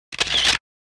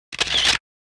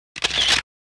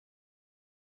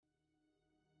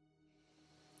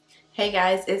Hey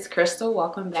guys, it's Crystal.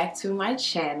 Welcome back to my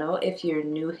channel. If you're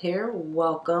new here,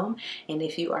 welcome. And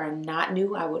if you are not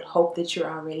new, I would hope that you're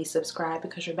already subscribed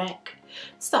because you're back.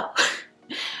 So,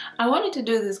 I wanted to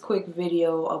do this quick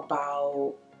video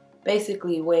about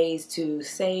basically ways to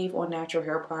save on natural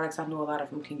hair products. I know a lot of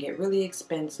them can get really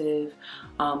expensive.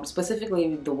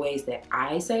 Specifically the ways that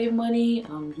I save money.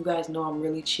 You guys know I'm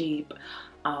really cheap.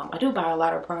 I do buy a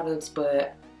lot of products,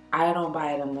 but I don't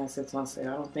buy it unless it's on sale.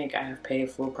 I don't think I have paid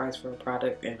full price for a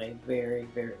product in a very,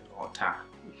 very long time.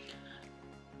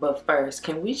 But first,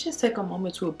 can we just take a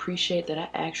moment to appreciate that I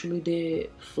actually did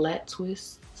flat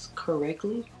twists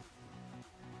correctly?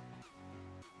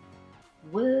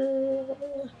 Well,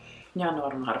 y'all know I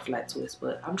don't know how to flat twist,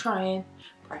 but I'm trying.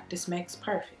 Practice makes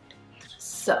perfect.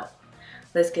 So,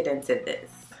 let's get into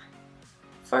this.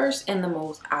 First and the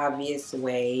most obvious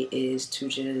way is to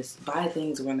just buy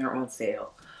things when they're on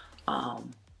sale.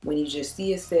 When you just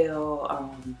see a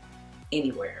sale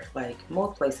anywhere, like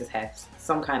most places have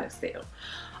some kind of sale.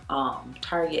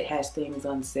 Target has things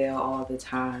on sale all the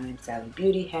time. Sally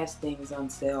Beauty has things on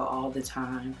sale all the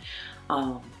time.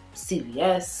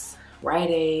 CVS, Rite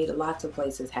Aid, lots of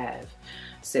places have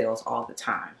sales all the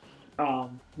time.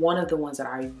 One of the ones that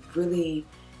I really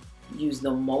use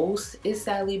the most is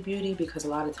Sally Beauty, because a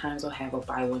lot of times they'll have a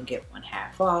buy one get one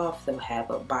half off. They'll have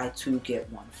a buy two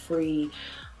get one free.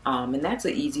 And that's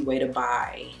an easy way to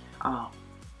buy an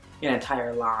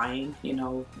entire line, you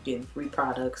know, getting 3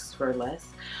 products for less.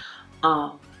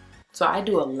 So I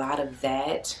do a lot of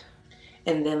that.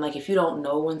 And then, like, if you don't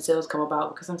know when sales come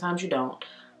about, because sometimes you don't,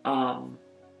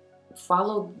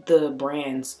 follow the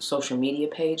brand's social media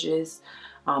pages,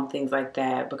 things like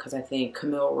that, because I think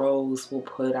Camille Rose will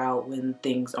put out when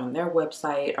things on their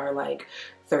website are like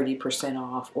 30%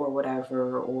 off or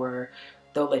whatever, or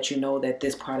they'll let you know that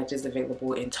this product is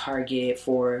available in Target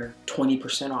for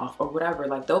 20% off or whatever.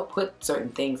 Like, they'll put certain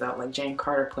things out. Like Jane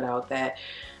Carter put out that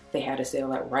they had a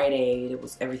sale at Rite Aid.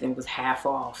 Everything was half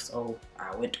off. So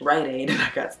I went to Rite Aid and I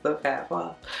got stuff half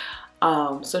off.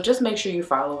 So just make sure you're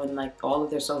following like all of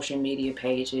their social media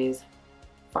pages.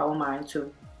 Follow mine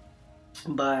too.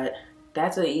 But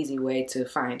that's an easy way to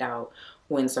find out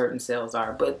when certain sales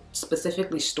are. But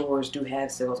specifically, stores do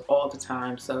have sales all the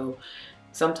time. So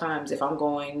sometimes if I'm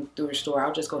going through the store,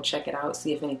 I'll just go check it out,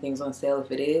 see if anything's on sale.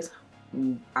 If it is,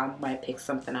 I might pick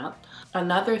something up.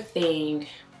 Another thing,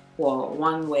 well,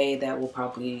 one way that will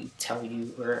probably tell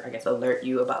you, or I guess alert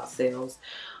you about sales,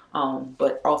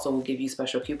 but also will give you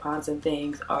special coupons and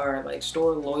things, are like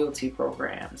store loyalty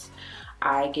programs.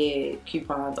 I get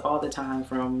coupons all the time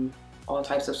from all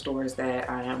types of stores that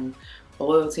I am a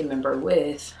loyalty member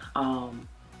with.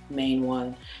 Main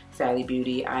one, Sally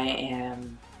Beauty. I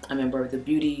am a member of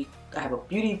I have a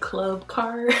beauty club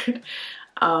card.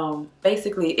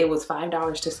 Basically it was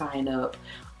 $5 to sign up,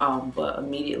 but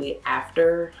immediately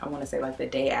after, I want to say like the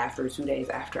day after, 2 days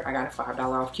after, I got a $5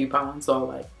 off coupon. So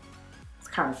like, it's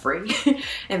kind of free.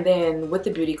 And then with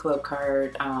the beauty club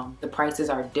card, the prices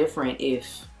are different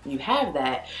if you have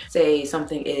that. Say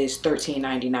something is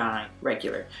 $13.99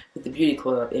 regular. With the beauty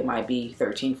club, it might be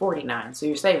 $13.49. So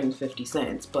you're saving 50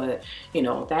 cents, but you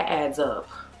know, that adds up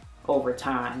over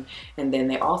time. And then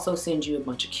they also send you a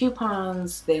bunch of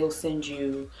coupons. They'll send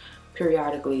you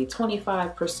periodically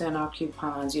 25% off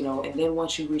coupons, you know, and then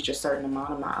once you reach a certain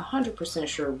amount, I'm not 100%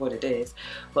 sure what it is,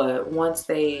 but once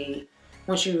you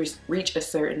reach a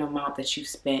certain amount that you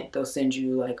spent, they'll send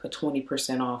you like a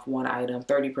 20% off one item,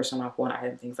 30% off one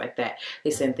item, things like that. They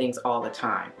send things all the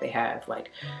time. They have like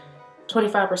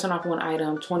 25% off one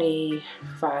item,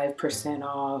 25%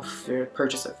 off your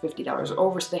purchase of $50 or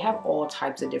over. So they have all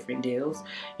types of different deals.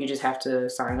 You just have to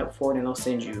sign up for it and they'll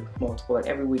send you multiple. Like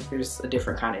every week there's a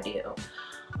different kind of deal.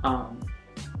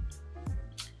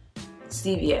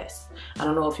 CVS. I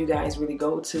don't know if you guys really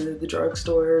go to the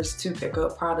drugstores to pick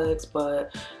up products,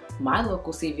 but my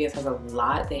local CVS has a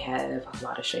lot. They have a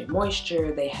lot of Shea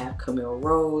Moisture. They have Camille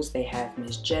Rose. They have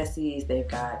Miss Jessie's. They've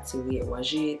got Celia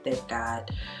Wajid. They've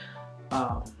got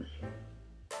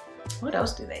what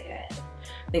else do they have?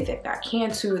 I think they've got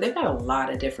Cantu. They've got a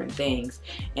lot of different things.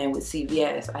 And with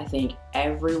CVS, I think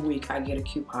every week I get a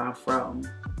coupon from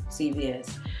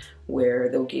CVS where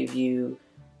they'll give you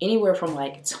anywhere from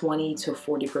like 20 to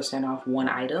 40% off one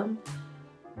item.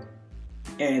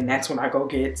 And that's when I go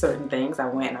get certain things. I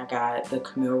went and I got the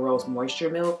Camille Rose Moisture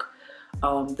Milk.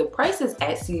 The prices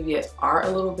at CVS are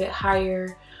a little bit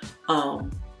higher.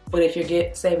 But if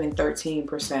you're saving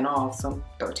 13% off,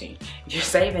 if you're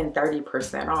saving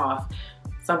 30% off,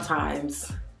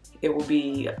 sometimes it will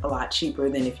be a lot cheaper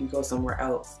than if you go somewhere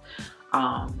else.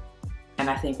 And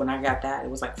I think when I got that, it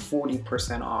was like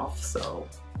 40% off. So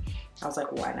I was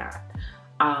like, why not?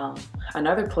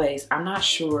 Another place, I'm not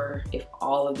sure if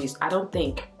all of these, I don't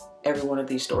think every one of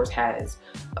these stores has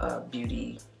a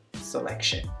beauty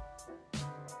section.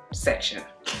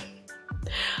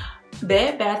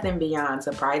 Bed Bath & Beyond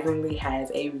surprisingly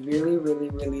has a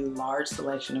really large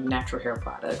selection of natural hair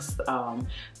products.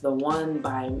 The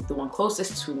one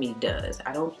closest to me does.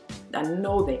 I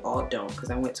know they all don't, because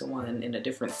I went to one in a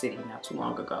different city not too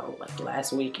long ago, like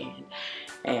last weekend,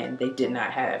 and they did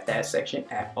not have that section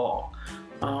at all.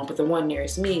 But the one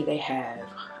nearest me, they have,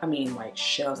 I mean, like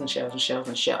shelves and shelves and shelves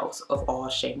and shelves of all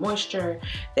Shea Moisture.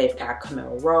 They've got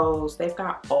Camille Rose. They've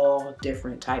got all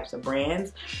different types of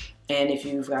brands. And if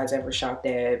you guys ever shopped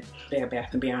at Bed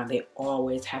Bath & Beyond, they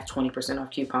always have 20% off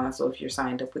coupons. So if you're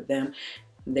signed up with them,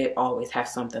 they always have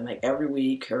something, like every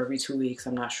week or every 2 weeks,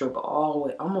 I'm not sure, but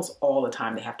almost all the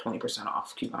time they have 20%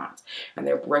 off coupons. And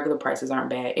their regular prices aren't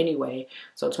bad anyway.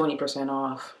 So 20%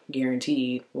 off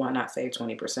guaranteed. Why not save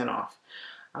 20% off?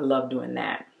 I love doing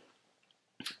that.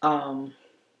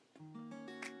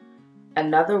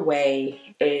 Another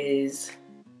way is,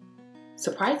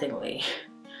 surprisingly,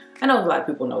 I know a lot of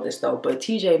people know this though, but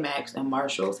TJ Maxx and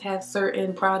Marshalls have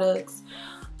certain products.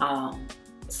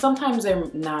 Sometimes they're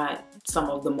not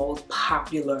some of the most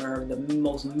popular, the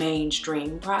most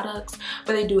mainstream products,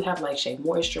 but they do have like Shea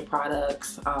Moisture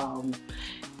products,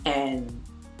 and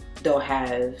they'll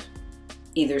have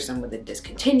either some of the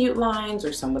discontinued lines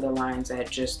or some of the lines that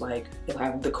just like, they'll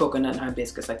have the coconut and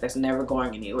hibiscus, like that's never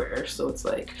going anywhere. So it's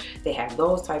like, they have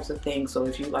those types of things. So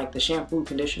if you like the shampoo,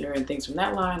 conditioner, and things from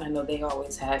that line, I know they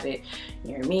always have it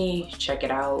near me. Check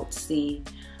it out, see.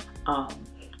 And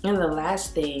the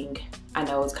last thing, I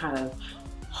know it's kind of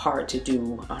hard to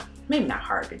do, maybe not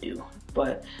hard to do,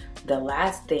 but the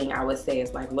last thing I would say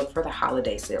is like, look for the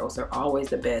holiday sales. They're always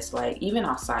the best, like even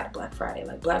outside of Black Friday.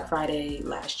 Like Black Friday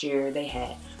last year, they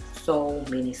had so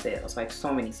many sales, like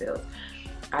so many sales.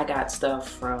 I got stuff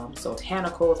from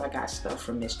Soultanicals, I got stuff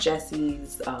from Miss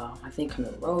Jessie's, I think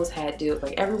Camille Rose had deals.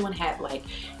 Like everyone had like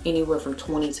anywhere from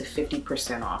 20 to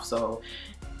 50% off. So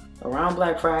around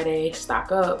Black Friday,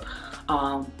 stock up.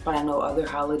 But I know other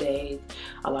holidays,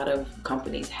 a lot of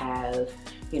companies have,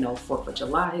 you know, 4th of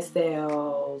July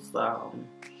sales,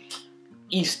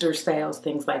 Easter sales,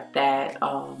 things like that.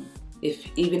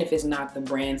 Even if it's not the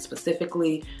brand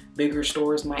specifically, bigger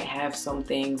stores might have some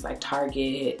things, like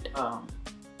Target,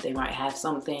 they might have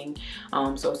something.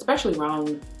 So especially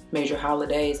around major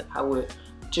holidays, I would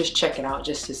just check it out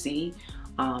just to see.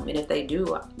 And if they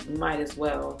do, you might as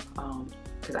well,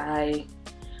 because I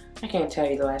can't tell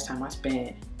you the last time I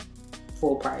spent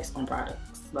full price on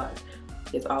products. Like,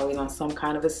 it's always on some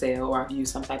kind of a sale, or I've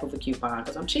used some type of a coupon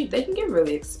because I'm cheap. They can get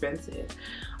really expensive.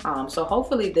 So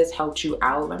hopefully this helped you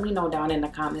out. Let me know down in the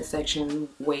comment section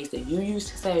ways that you use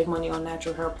to save money on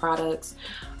natural hair products.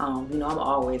 You know, I'm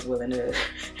always willing to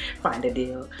find a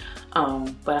deal.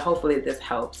 But hopefully this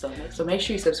helps. So make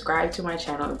sure you subscribe to my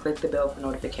channel and click the bell for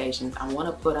notifications. I want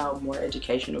to put out more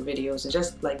educational videos and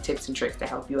just like tips and tricks to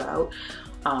help you out,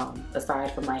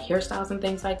 aside from my hairstyles and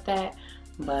things like that.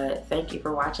 But thank you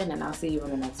for watching, and I'll see you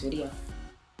in the next video.